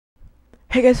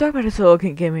Hey guys, welcome back to Solo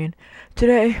King Gaming.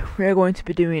 Today we are going to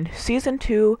be doing Season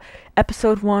 2,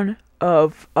 Episode 1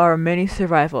 of our mini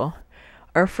survival.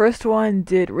 Our first one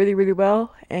did really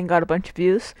well and got a bunch of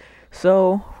views,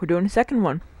 so we're doing the second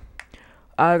one.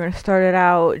 We're going to start it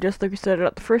out just like we started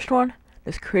out the first one,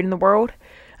 just creating the world.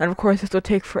 And of course this will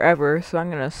take forever, so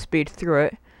I'm going to speed through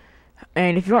it.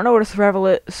 And if you don't know what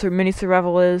a mini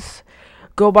survival is,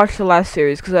 go watch the last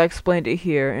series because I explained it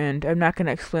here and I'm not going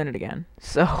to explain it again.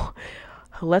 So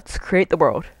let's create the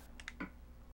world.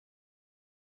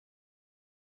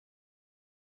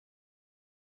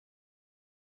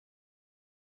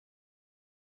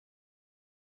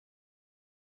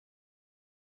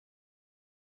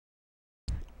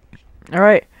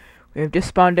 Alright, we have just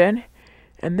spawned in,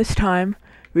 and this time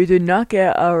we did not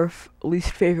get our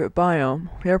least favorite biome.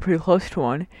 We are pretty close to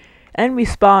one, and we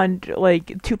spawned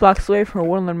like 2 blocks away from a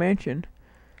woodland mansion.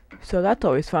 So that's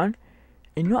always fun.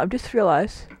 And you know, I've just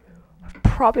realized I've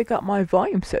probably got my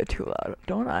volume set too loud,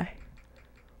 don't I?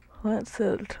 Let's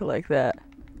set it to like that.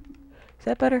 Is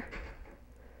that better?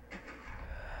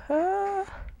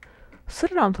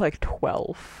 Set it down to like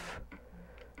 12.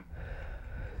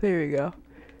 There you go.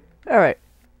 Alright.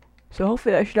 So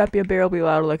hopefully that should not be unbearably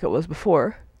loud like it was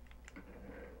before.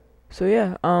 So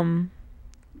yeah,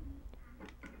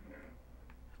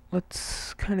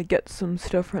 let's kind of get some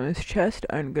stuff from this chest.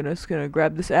 I'm just gonna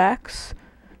grab this axe,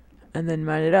 and then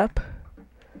mine it up,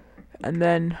 and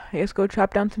then I guess go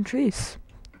chop down some trees.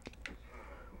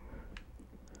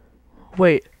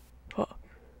 Wait,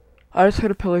 I just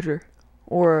heard a pillager,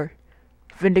 or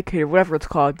vindicator, whatever it's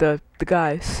called, the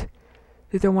guys.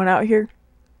 Is there one out here?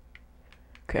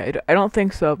 Okay, I don't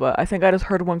think so, but I think I just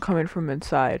heard one coming from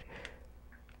inside.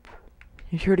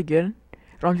 You hear it again? I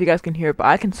don't know if you guys can hear it, but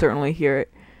I can certainly hear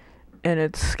it. And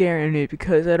it's scaring me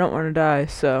because I don't want to die,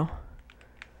 so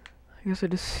I guess I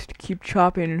just keep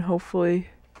chopping and hopefully,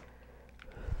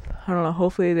 I don't know,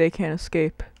 hopefully they can't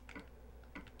escape.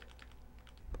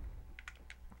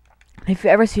 If you've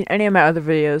ever seen any of my other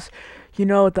videos, you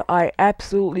know that I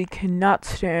absolutely cannot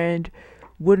stand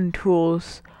wooden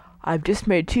tools. I've just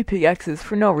made 2 pickaxes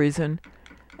for no reason.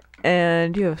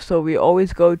 And yeah, so we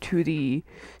always go to the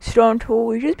stone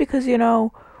tool just because, you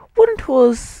know, wooden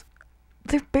tools,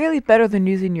 they're barely better than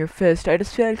using your fist. I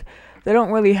just feel like they don't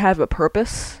really have a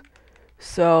purpose.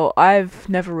 So I've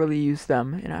never really used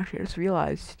them. And actually I just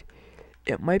realized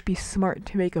it might be smart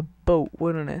to make a boat,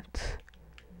 wouldn't it?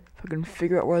 If I can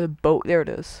figure out where the boat, there it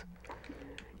is.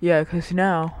 Yeah, because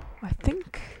now, I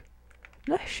think,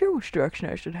 I'm not sure which direction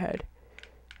I should head.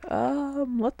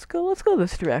 Let's go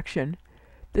this direction.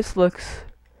 This looks,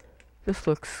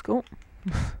 oh,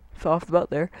 fell off the boat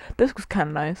there. This looks kind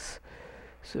of nice.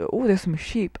 So, oh, there's some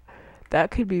sheep.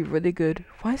 That could be really good.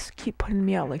 Why does it keep putting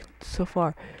me out like so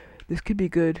far? This could be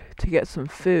good to get some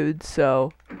food.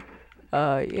 So,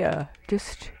 yeah,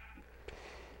 just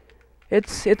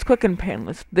it's quick and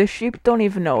painless. The sheep don't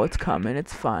even know it's coming.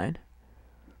 It's fine.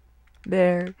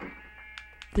 They're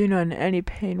not in any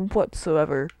pain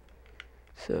whatsoever.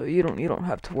 So you don't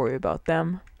have to worry about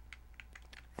them.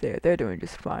 They're doing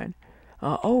just fine.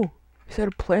 Oh, is that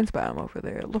a plains biome over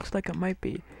there? It looks like it might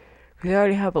be. We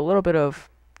already have a little bit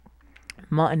of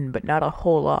mutton, but not a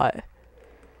whole lot.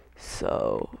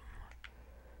 So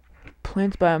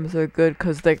plains biomes are good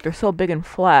because like they're so big and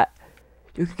flat.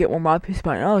 You can get more mod piece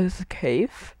by. Oh, is this a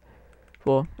cave?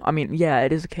 Well, I mean, yeah,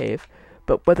 it is a cave,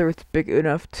 but whether it's big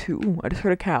enough to. Ooh, I just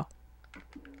heard a cow.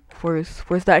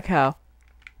 Where's that cow?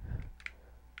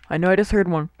 I know I just heard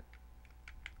one.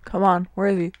 Come on, where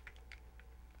is he?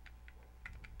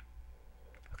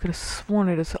 I could have sworn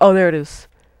it is. Oh, there it is.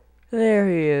 There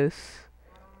he is.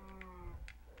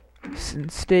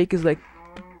 Steak is like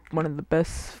one of the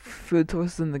best food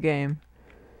sources in the game.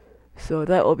 So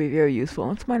that will be very useful.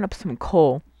 Let's mine up some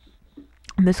coal.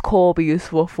 And this coal will be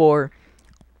useful for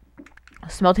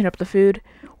smelting up the food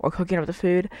or cooking up the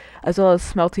food, as well as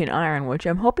smelting iron, which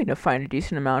I'm hoping to find a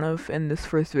decent amount of in this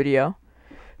first video.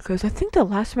 Because I think the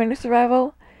last mini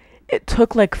survival, it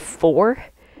took like 4,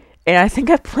 and I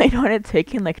think I played on it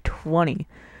taking like 20.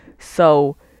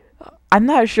 So I'm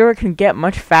not sure it can get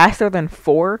much faster than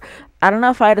 4. I don't know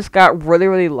if I just got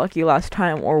really lucky last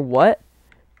time or what,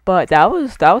 but that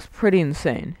was pretty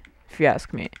insane, if you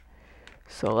ask me.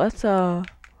 So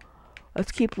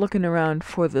let's keep looking around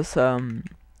for this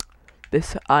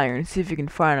this iron, see if you can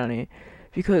find any.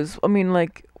 Because I mean,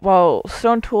 like, while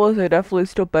stone tools are definitely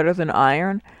still better than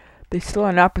iron, they still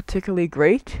are not particularly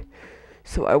great.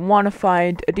 So I want to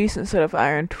find a decent set of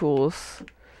iron tools,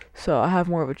 so I have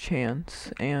more of a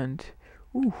chance. And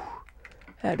ooh,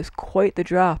 that is quite the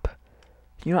drop.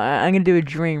 You know, I'm gonna do a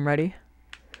dream. Ready?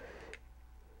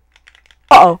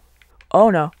 Uh oh. Oh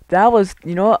no, that was,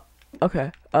 you know what?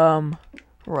 Okay,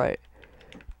 right.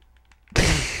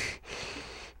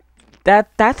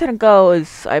 That didn't go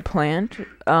as I planned.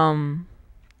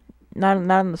 Not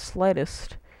in the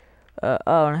slightest. Oh,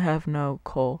 and I have no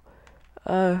coal.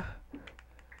 Uh,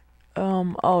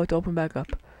 oh, it's open back up.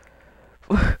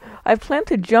 I plan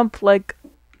to jump like,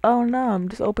 oh no, I'm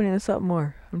just opening this up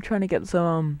more. I'm trying to get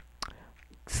some,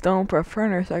 stone for a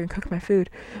furnace so I can cook my food.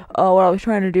 Oh, what I was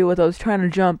trying to do was I was trying to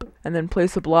jump and then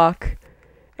place a block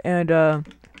and,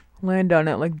 land on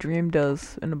it like Dream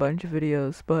does in a bunch of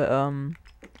videos. But,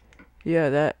 yeah,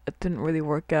 that it didn't really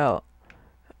work out.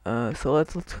 So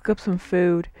let's cook up some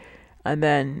food, and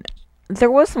then there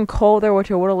was some coal there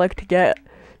which I would have liked to get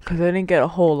because I didn't get a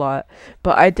whole lot,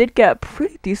 but I did get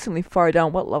pretty decently far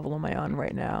down. What level am I on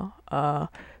right now?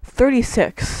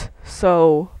 36.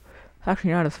 So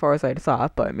actually not as far as I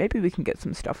thought, but maybe we can get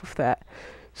some stuff with that.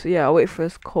 So yeah, I'll wait for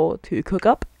this coal to cook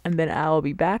up, and then I'll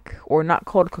be back. Or not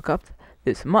coal to cook up,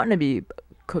 this mutton to be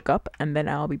cook up, and then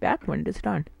I'll be back when it is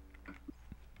done.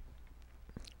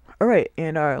 Alright,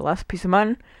 and our last piece of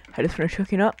mutton, I just finished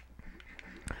cooking up.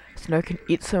 So now I can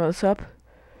eat some of this up,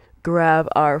 grab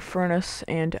our furnace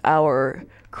and our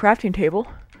crafting table.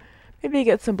 Maybe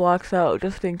get some blocks out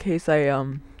just in case I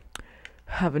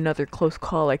have another close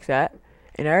call like that.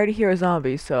 And I already hear a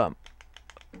zombie, so I'm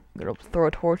gonna throw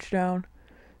a torch down.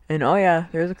 And oh yeah,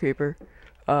 there's a creeper.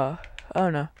 Oh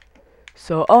no.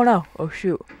 So, oh no, oh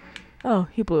shoot. Oh,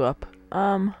 he blew up.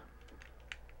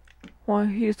 Well,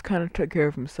 he just kind of took care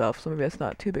of himself, so maybe that's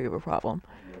not too big of a problem.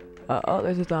 Oh,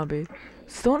 there's a zombie.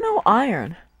 Still no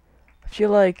iron. I feel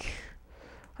like,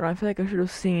 I don't know, I feel like I should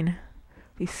have seen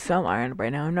at least some iron by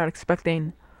now. I'm not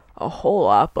expecting a whole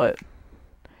lot, but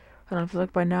I don't know, I feel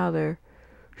like by now there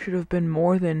should have been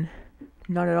more than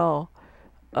none at all.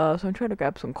 So I'm trying to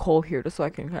grab some coal here just so I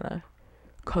can kind of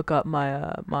cook up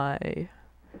my my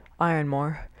iron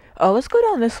more. Oh, let's go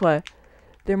down this way.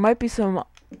 There might be some.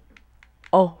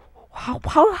 Oh, how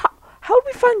did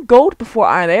we find gold before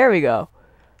iron? There we go.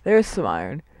 There's some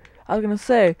iron. I was gonna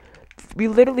say, we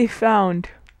literally found.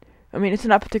 I mean, it's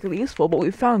not particularly useful, but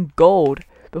we found gold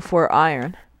before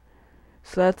iron.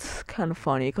 So that's kind of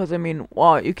funny, because I mean,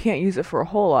 well, you can't use it for a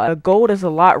whole lot. Gold is a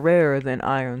lot rarer than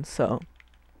iron, so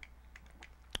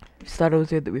just thought it was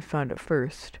weird that we found it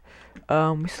first.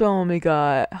 We still only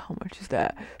got, how much is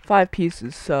that? 5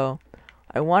 pieces, so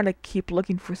I want to keep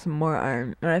looking for some more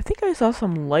iron. And I think I saw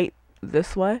some light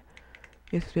this way.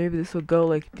 Yes, maybe this will go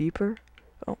like deeper.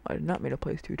 Oh, I did not mean to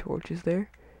place 2 torches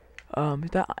there. Is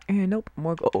that iron? Nope,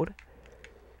 more gold.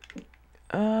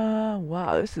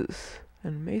 Wow, this is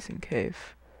an amazing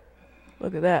cave.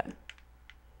 Look at that.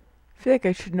 I feel like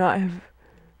I should not have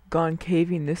gone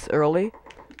caving this early,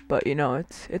 but you know,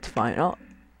 it's fine. Oh,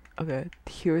 okay,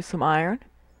 here's some iron.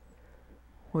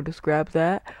 We'll just grab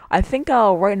that. I think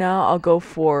right now I'll go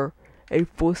for a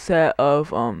full set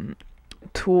of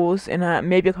tools and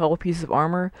maybe a couple pieces of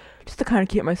armor just to kind of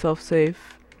keep myself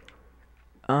safe.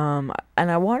 And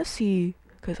I want to see,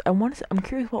 because I'm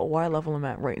curious what Y level I'm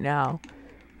at right now.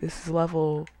 This is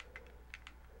level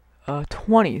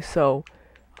 20, so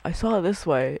I saw it this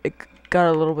way. It got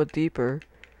a little bit deeper,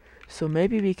 so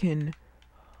maybe we can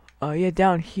yeah,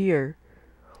 down here,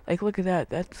 like, look at that.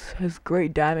 That's has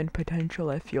great diamond potential,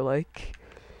 I feel like.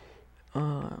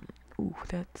 Ooh,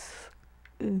 that's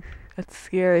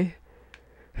scary.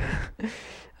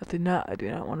 I do not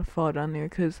want to fall down there,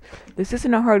 because this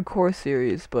isn't a hardcore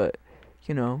series, but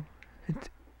you know,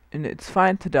 it's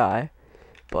fine to die,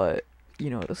 but you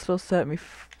know, it'll still set me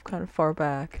kind of far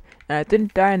back, and I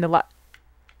didn't die in the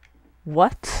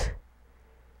What?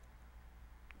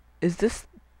 Is this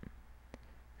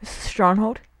a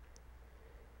stronghold?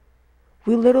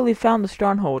 We literally found the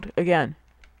stronghold again.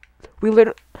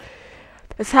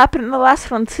 This happened in the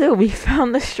last one too. We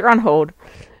found the stronghold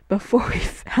before we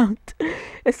found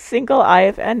a single Eye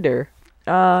of Ender.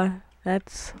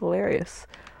 That's hilarious.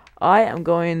 I am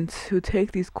going to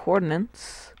take these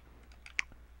coordinates.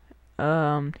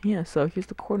 Yeah, so here's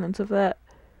the coordinates of that.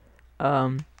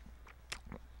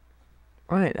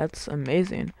 Right, that's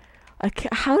amazing.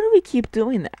 How do we keep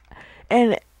doing that?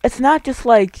 And it's not just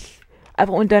like I've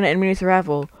only done it in Mini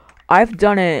Survival. I've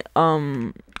done it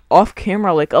off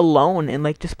camera, like alone, and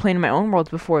like just playing in my own worlds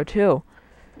before too.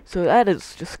 So that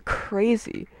is just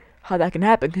crazy how that can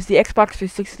happen. Because the Xbox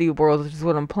 360 world is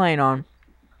what I'm playing on.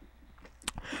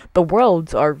 The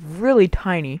worlds are really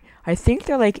tiny. I think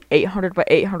they're like 800 by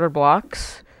 800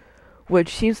 blocks,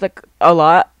 which seems like a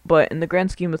lot, but in the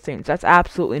grand scheme of things, that's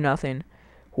absolutely nothing.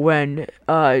 When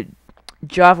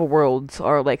Java worlds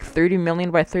are like 30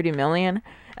 million by 30 million,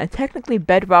 and technically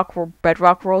Bedrock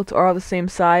worlds are the same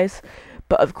size,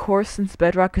 But of course, since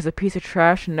Bedrock is a piece of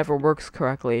trash and never works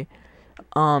correctly,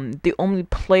 the only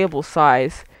playable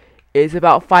size is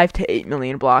about 5 to 8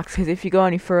 million blocks. Because if you go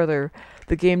any further,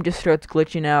 the game just starts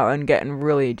glitching out and getting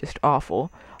really just awful.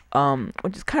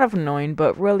 Which is kind of annoying,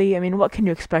 but really, I mean, what can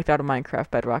you expect out of Minecraft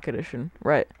Bedrock Edition,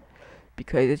 right?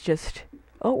 Because it's just,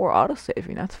 oh, we're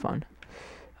autosaving, that's fun.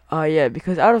 Yeah,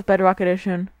 because out of Bedrock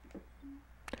Edition,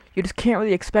 you just can't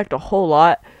really expect a whole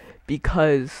lot,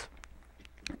 because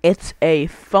it's a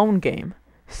phone game.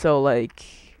 So, like,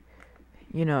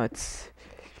 you know, it's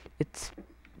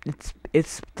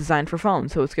designed for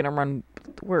phones, so it's gonna run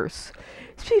worse.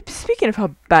 Speaking of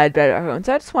how bad Bedrock runs,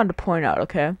 I just wanted to point out,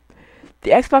 okay?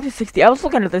 The Xbox 360, I was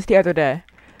looking at this the other day.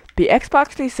 The Xbox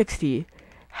 360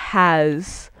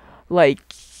 has,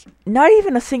 like, not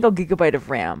even a single gigabyte of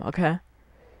RAM, okay?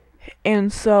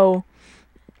 And so,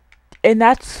 and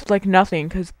that's, like, nothing,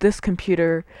 because this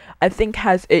computer, I think,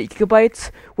 has 8 gigabytes,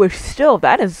 which still,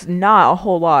 that is not a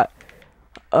whole lot.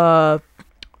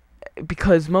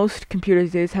 Because most computers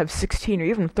these days have 16 or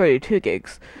even 32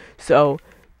 gigs. So,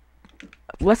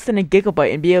 less than a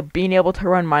gigabyte and being able to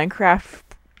run Minecraft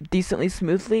decently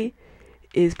smoothly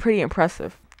is pretty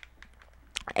impressive.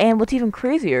 And what's even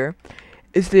crazier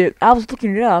is that I was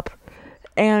looking it up,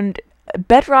 and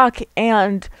Bedrock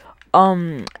and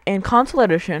Console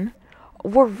Edition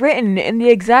were written in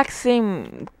the exact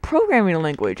same programming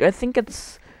language. I think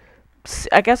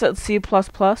I guess it's C++.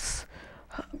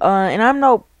 And I'm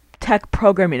no tech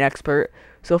programming expert,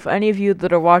 so if any of you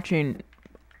that are watching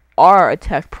are a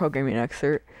tech programming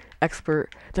expert,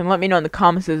 then let me know in the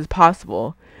comments as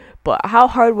possible. But how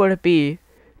hard would it be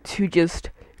to just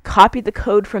copy the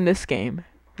code from this game,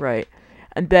 right,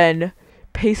 and then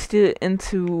paste it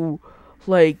into,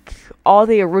 like, all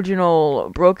the original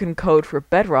broken code for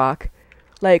Bedrock?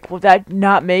 Like, will that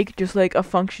not make just, like, a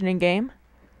functioning game?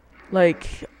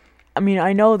 Like, I mean,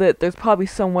 I know that there's probably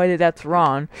some way that that's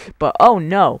wrong, but oh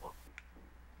no.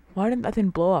 Why didn't that thing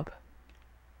blow up?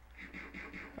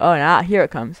 Oh, now here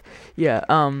it comes. Yeah,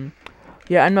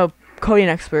 yeah, I'm no coding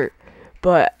expert,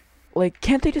 but, like,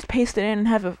 can't they just paste it in and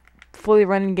have a fully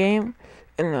running game?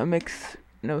 I don't know, it makes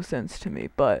no sense to me,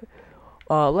 but,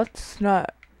 let's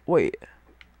not, wait,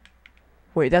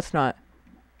 that's not,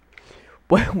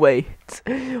 wait a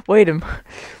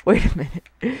minute,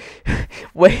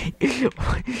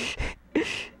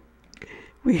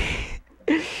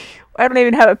 I don't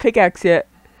even have a pickaxe yet,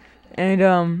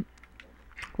 and,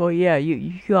 well, yeah,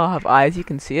 you all have eyes, you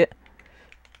can see it.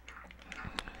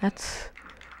 That's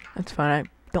fine, I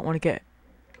don't want to get...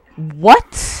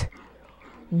 What?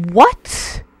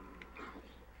 What?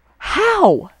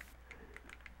 How?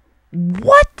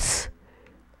 What?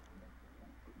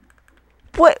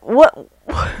 What?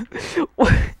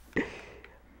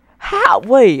 How?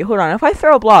 Wait, hold on, if I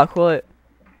throw a block, will it...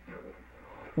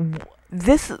 What?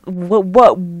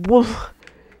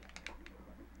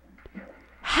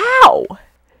 How?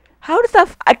 How does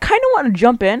that... I kind of want to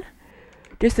jump in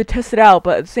just to test it out,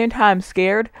 but at the same time, I'm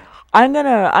scared. I'm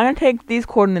gonna take these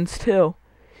coordinates too.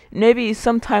 Maybe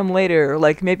sometime later,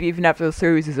 like maybe even after the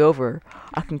series is over,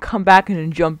 I can come back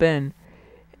and jump in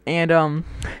and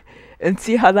and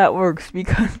see how that works,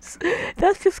 because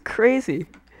that's just crazy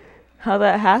how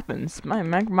that happens.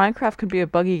 Minecraft can be a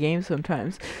buggy game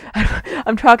sometimes.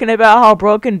 I'm talking about how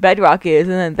broken Bedrock is,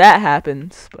 and then that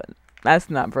happens, but that's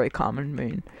not very common. I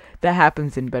mean, that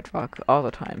happens in Bedrock all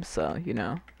the time, so, you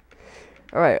know.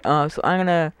 Alright, so I'm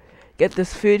gonna get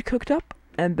this food cooked up,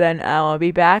 and then I'll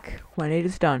be back when it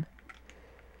is done.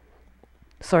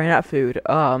 Sorry, not food,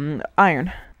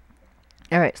 iron.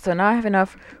 Alright, so now I have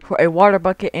enough for a water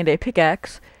bucket and a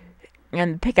pickaxe,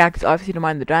 and the pickaxe is obviously to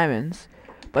mine the diamonds,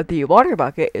 but the water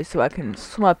bucket is so I can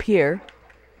swim up here,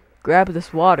 grab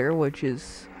this water, which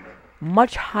is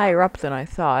much higher up than I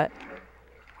thought,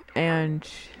 and,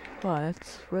 wow,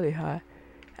 that's really high,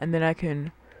 and then I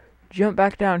can jump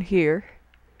back down here,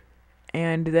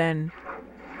 and then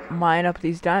mine up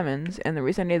these diamonds, and the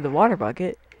reason I need the water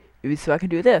bucket is so I can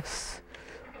do this.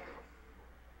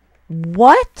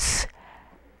 What?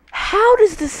 How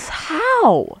does this...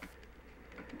 How?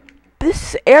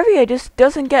 This area just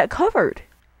doesn't get covered.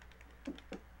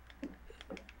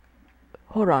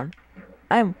 Hold on.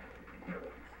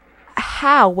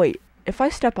 How? Wait. If I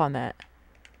step on that,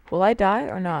 will I die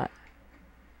or not?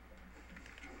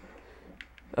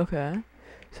 Okay.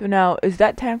 So now, is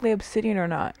that technically obsidian or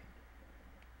not?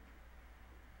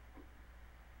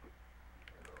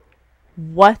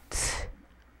 What?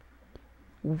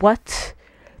 What?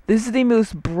 This is the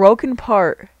most broken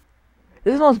part.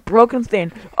 This is the most broken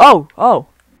thing. Oh!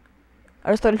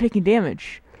 I just started taking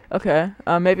damage. Okay,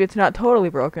 maybe it's not totally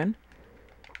broken.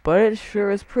 but it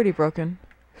sure is pretty broken.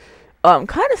 I'm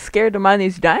kind of scared to mine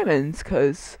these diamonds,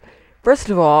 cause first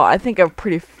of all, I think I've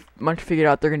pretty much figured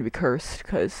out they're gonna be cursed,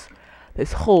 cause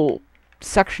this whole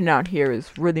section out here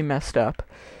is really messed up,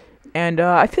 and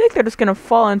I feel like they're just gonna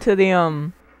fall into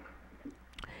the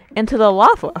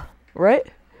lava, right?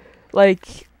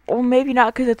 Like, or maybe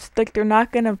not, cause it's like they're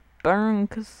not gonna burn,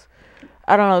 cause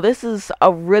I don't know. This is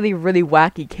a really, really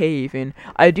wacky cave, and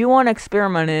I do want to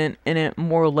experiment in it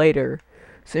more later.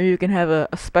 So maybe you can have a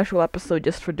special episode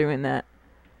just for doing that.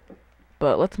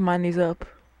 But let's mine these up.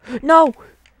 No!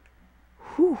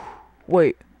 Whew.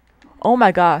 Wait. Oh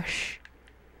my gosh.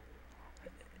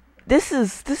 This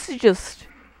is just...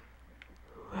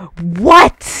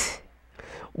 What?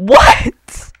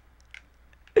 What?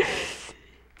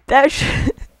 That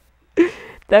should...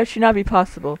 that should not be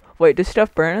possible. Wait, does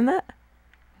stuff burn in that?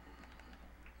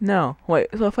 No. Wait,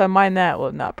 so if I mine that, will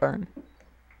it not burn?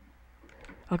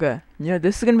 Okay. Yeah,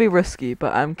 this is gonna be risky,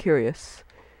 but I'm curious.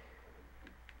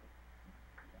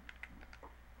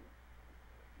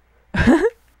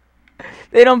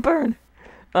 They don't burn.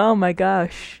 Oh my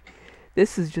gosh.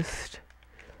 This is just...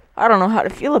 I don't know how to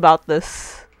feel about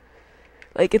this.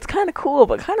 Like, it's kind of cool,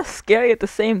 but kind of scary at the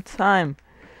same time.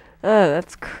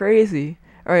 That's crazy.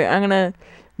 Alright, I'm gonna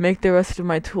make the rest of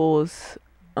my tools.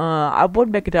 I would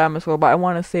make a diamond sword, but I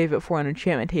want to save it for an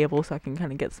enchantment table so I can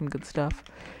kind of get some good stuff.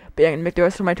 But yeah, I'm gonna make the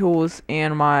rest of my tools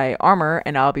and my armor,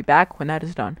 and I'll be back when that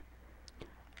is done.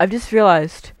 I've just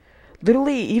realized,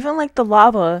 literally, even like the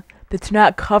lava that's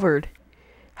not covered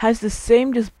has the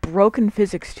same just broken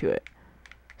physics to it.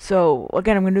 So,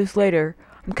 again, I'm gonna do this later.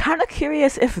 I'm kind of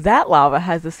curious if that lava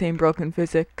has the same broken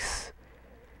physics.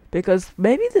 Because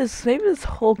maybe this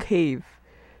whole cave,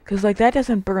 because like that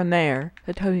doesn't burn there.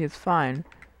 That tells me it's fine.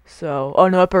 So, oh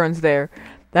no, it burns there.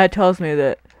 That tells me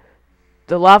that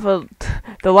the lava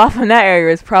in that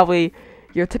area is probably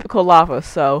your typical lava.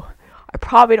 So, I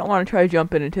probably don't want to try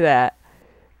jumping into that.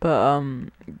 But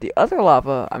the other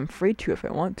lava, I'm free to if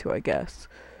I want to, I guess.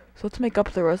 So let's make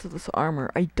up the rest of this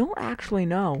armor. I don't actually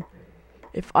know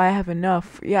if I have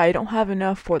enough. Yeah, I don't have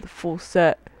enough for the full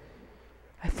set.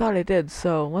 I thought I did,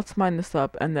 so let's mine this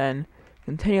up and then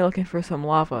continue looking for some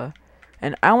lava.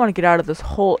 And I want to get out of this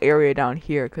whole area down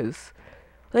here, because,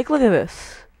 like, look at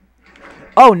this.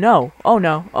 Oh no, oh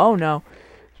no, oh no.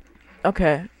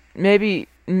 Okay, maybe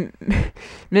the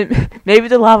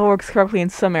lava works correctly in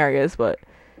some areas, but,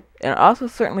 and also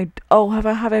certainly, oh, have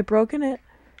I broken it?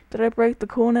 Did I break the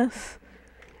coolness?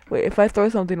 Wait, if I throw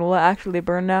something, will it actually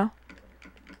burn now?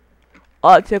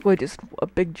 Oh, it took away just a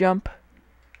big jump.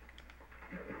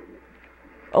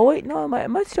 Oh wait, no, it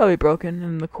might still be broken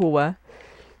in the cool way.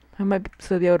 I might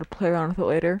still be able to play around with it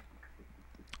later.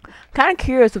 Kind of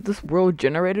curious if this world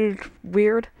generated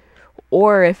weird,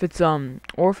 or if it's something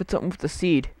with the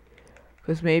seed,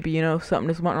 because maybe, you know, something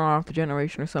just went wrong with the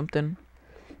generation or something.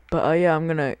 But yeah, I'm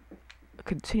gonna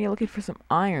continue looking for some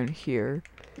iron here.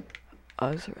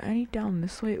 Is there any down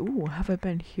this way? Ooh, have I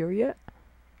been here yet?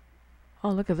 Oh,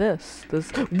 look at this.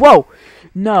 Whoa!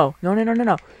 No.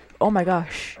 Oh my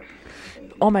gosh.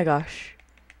 Oh my gosh.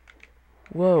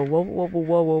 Whoa.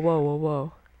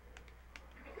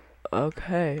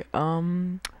 Okay,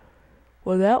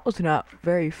 well, that was not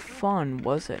very fun,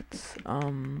 was it?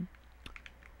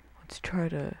 Let's try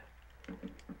to...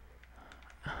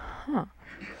 Huh.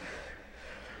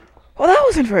 Well, that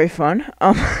wasn't very fun.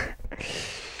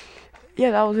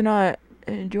 Yeah, that was not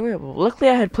enjoyable. Luckily,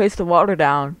 I had placed the water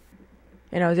down,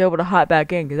 and I was able to hop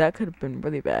back in, because that could have been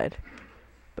really bad.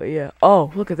 But yeah.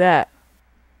 Oh, look at that.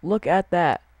 Look at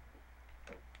that.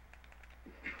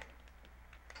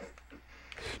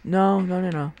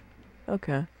 No.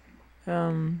 Okay.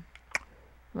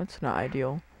 That's not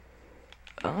ideal.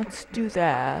 Let's do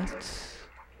that.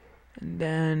 And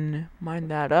then mine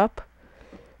that up.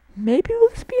 Maybe will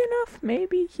this be enough?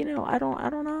 Maybe, you know, I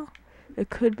don't know. It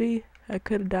could be. I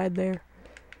could have died there.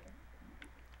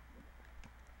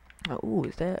 Ooh,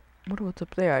 is that... what's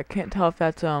up there? I can't tell if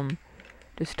that's,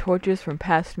 just torches from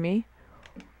past me,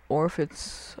 or if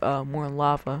it's, more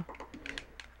lava.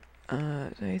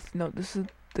 No, this is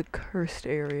the cursed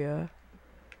area.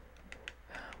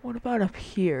 What about up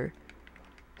here?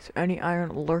 Is there any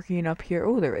iron lurking up here?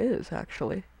 Oh, there is,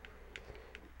 actually.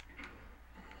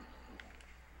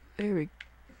 There we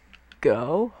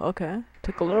go. Okay.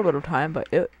 Took a little bit of time, but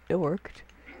it worked.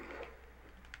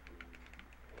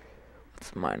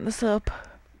 Let's mine this up.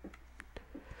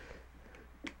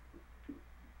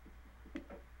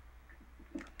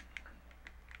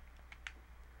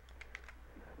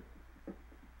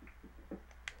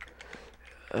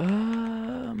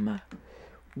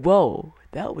 Whoa,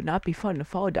 that would not be fun to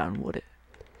fall down, would it?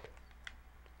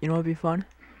 You know what would be fun?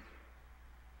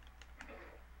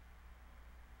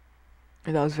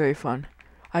 And that was very fun.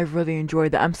 I really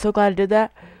enjoyed that. I'm so glad I did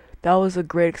that. That was a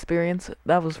great experience.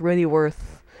 That was really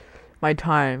worth my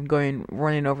time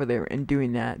running over there and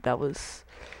doing that. That was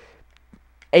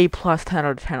A plus 10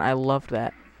 out of 10. I loved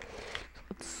that.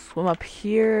 Let's swim up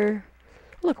here.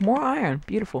 Look, more iron.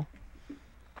 Beautiful.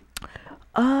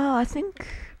 I think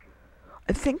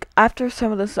after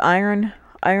some of this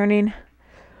ironing,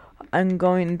 I'm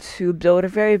going to build a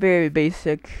very, very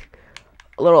basic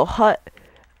little hut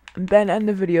and then end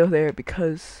the video there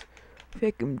because I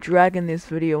think I'm dragging this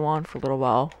video on for a little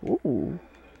while. Ooh,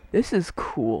 this is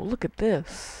cool. Look at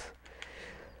this.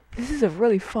 This is a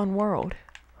really fun world.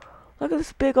 Look at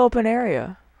this big open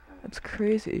area. That's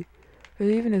crazy.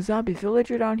 There's even a zombie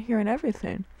villager down here and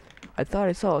everything. I thought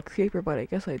I saw a creeper, but I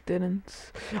guess I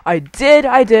didn't. I did.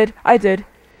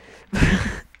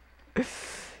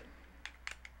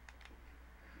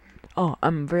 Oh,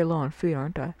 I'm very low on food,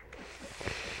 aren't I?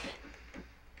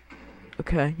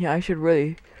 Okay, yeah, I should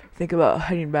really think about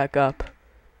heading back up.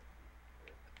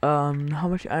 How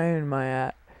much iron am I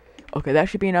at? Okay, that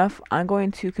should be enough. I'm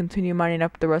going to continue mining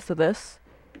up the rest of this.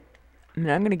 And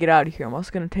then I'm gonna get out of here. I'm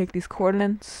also gonna take these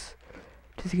coordinates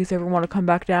just in case I ever want to come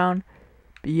back down.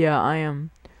 But yeah, I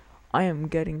am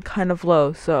getting kind of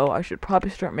low, so I should probably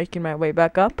start making my way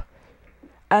back up.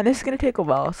 And this is gonna take a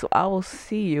while, so I will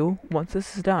see you once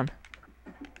this is done.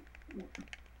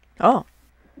 Oh,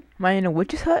 am I in a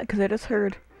witch's hut? Because I just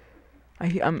heard.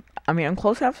 I'm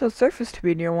close enough to the surface to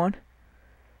be near one.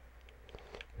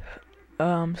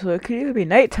 So it could either be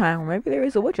nighttime or maybe there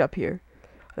is a witch up here.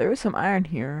 There is some iron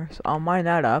here, so I'll mine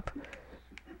that up.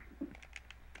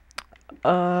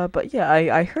 But yeah,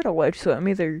 I heard a witch, so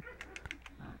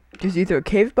there's either a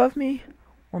cave above me,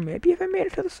 or maybe if I made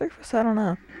it to the surface, I don't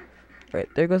know. Right,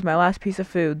 there goes my last piece of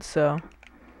food, so.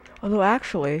 Although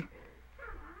actually,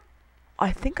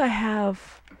 I think I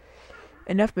have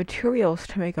enough materials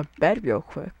to make a bed real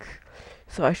quick.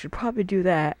 So I should probably do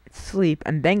that, sleep,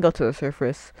 and then go to the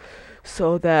surface,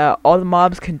 so that all the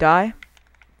mobs can die.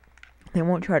 They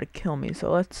won't try to kill me,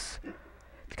 so let's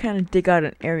kind of dig out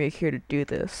an area here to do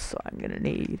this. So I'm gonna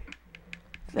need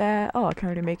that. Oh, I can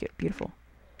already make it. Beautiful.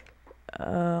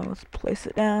 Let's place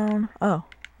it down. Oh,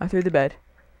 I threw the bed.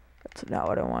 That's not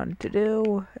what I wanted to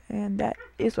do, and that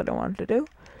is what I wanted to do.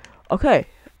 Okay,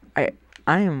 I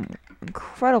am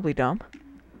incredibly dumb.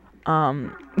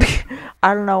 I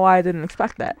don't know why I didn't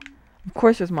expect that. Of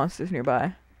course there's monsters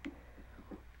nearby.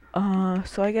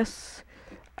 So I guess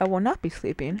I will not be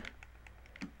sleeping.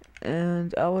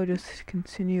 And I will just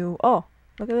continue. Oh,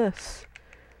 look at this.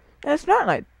 And it's not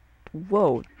like,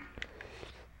 whoa.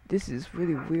 This is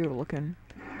really weird looking.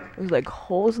 There's like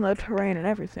holes in the terrain and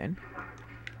everything.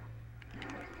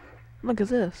 Look at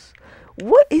this.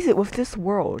 What is it with this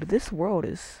world? This world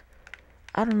is,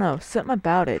 I don't know, something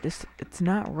about it. It's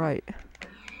not right.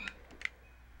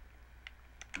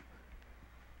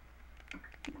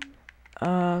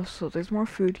 So there's more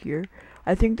food here.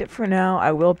 I think that for now,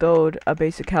 I will build a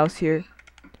basic house here.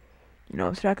 You know,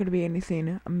 it's not going to be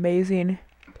anything amazing,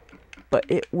 but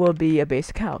it will be a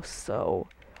basic house. So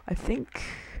I think,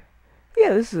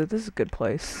 yeah, this is a good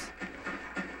place.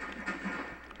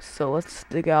 So let's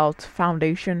dig out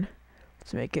foundation.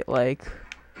 Let's make it like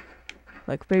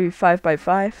maybe 5 by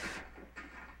 5.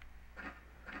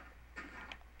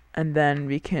 And then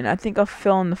we can, I think I'll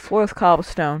fill in the floor with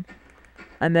cobblestone.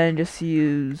 And then just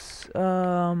use,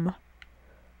 I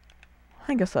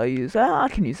guess I'll use, I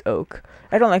can use oak.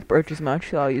 I don't like birch as much,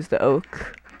 so I'll use the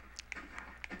oak.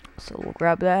 So we'll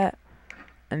grab that.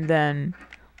 And then,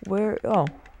 oh,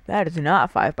 that is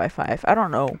not 5 by 5. I don't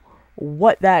know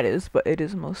what that is, but it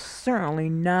is most certainly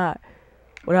not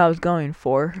what I was going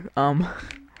for.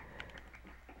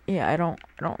 Yeah, I don't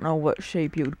know what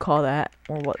shape you would call that,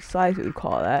 or what size you would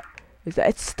call that.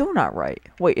 It's still not right.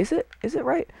 Wait, is it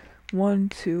right? 1,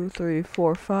 2, 3,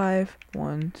 4, 5.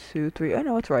 1, 2, 3. I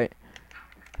know it's right.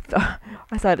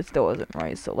 I thought it still wasn't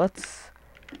right. So let's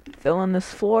fill in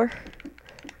this floor,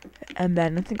 and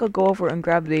then I think I'll go over and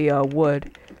grab the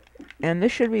wood. And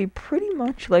this should be pretty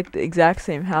much like the exact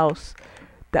same house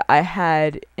that I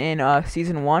had in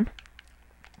season 1.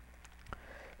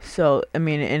 So I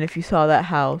mean, and if you saw that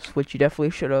house, which you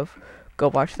definitely should have, go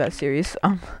watch that series.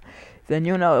 Then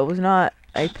you'll know it was not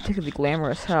a particularly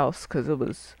glamorous house, because it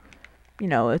was, you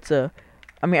know,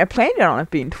 I mean, I planned on it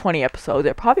being 20 episodes.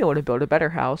 I probably would have built a better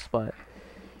house, but,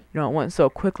 you know, it went so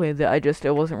quickly that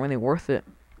it wasn't really worth it.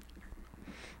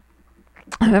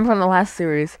 I remember from the last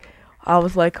series, I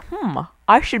was like,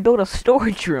 I should build a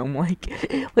storage room. Like,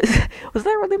 was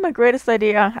that really my greatest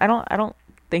idea? I don't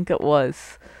think it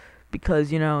was,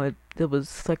 because, you know, it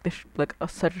was like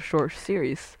such a short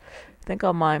series. I think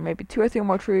I'll mine maybe 2 or 3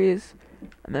 more trees,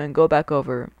 and then go back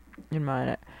over and mine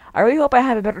it. I really hope I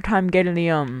have a better time getting the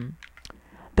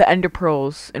Ender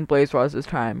Pearls in Blaze Rods this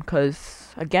time,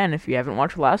 cause again, if you haven't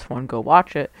watched the last one, go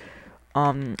watch it.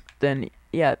 Then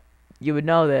yeah, you would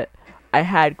know that I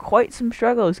had quite some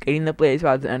struggles getting the Blaze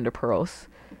Rods and Ender Pearls.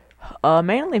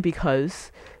 Mainly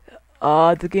because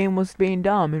the game was being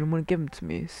dumb and wouldn't give them to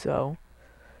me, so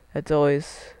that's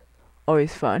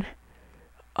always fun.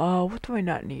 What do I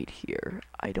not need here?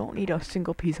 I don't need a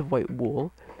single piece of white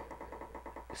wool.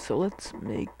 So let's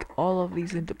make all of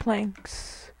these into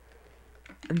planks.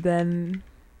 And then,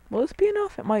 will this be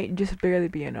enough? It might just barely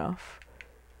be enough.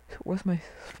 So where's my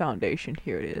foundation?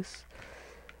 Here it is.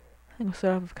 I think I'll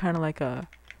start off kind of like a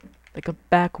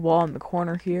back wall in the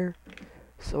corner here.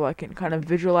 So I can kind of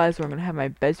visualize where I'm going to have my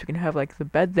bed. So we can have like the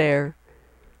bed there.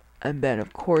 And then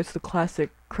of course the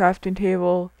classic crafting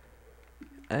table.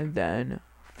 And then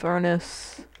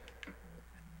furnace.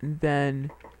 And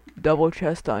then double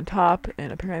chest on top.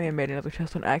 And apparently I made another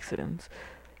chest on accident.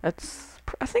 I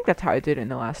think that's how I did it in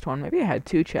the last one. Maybe I had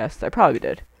 2 chests. I probably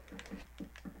did.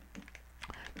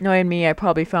 Knowing me, I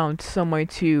probably found some way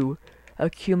to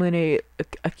accumulate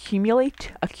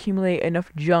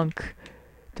enough junk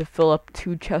to fill up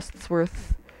 2 chests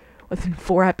worth within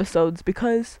 4 episodes,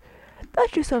 because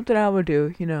that's just something I would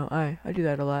do. You know, I do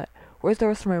that a lot. Where's the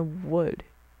rest of my wood?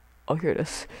 Oh, here it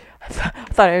is. I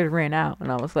thought I ran out,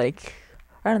 and I was like,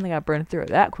 I don't think I burned through it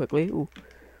that quickly. Ooh,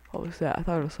 what was that? I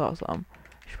thought I saw some.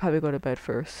 I should probably go to bed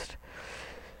first.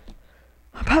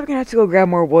 I'm probably gonna have to go grab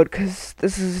more wood, because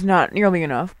this is not nearly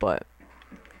enough, but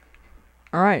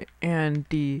alright, and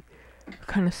the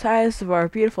kind of size of our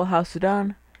beautiful house is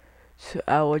done. So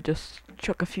I will just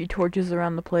chuck a few torches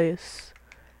around the place.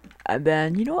 And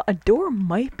then, you know what, a door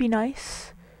might be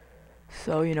nice.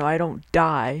 So, you know, I don't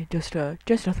die. Just a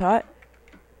thought.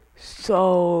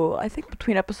 So, I think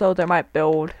between episodes I might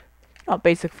build a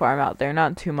basic farm out there,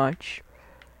 not too much.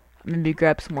 Maybe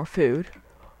grab some more food.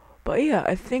 But yeah,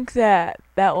 I think that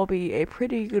will be a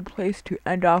pretty good place to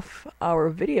end off our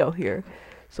video here.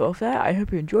 So with that, I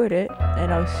hope you enjoyed it,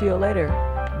 and I'll see you later.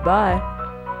 Bye.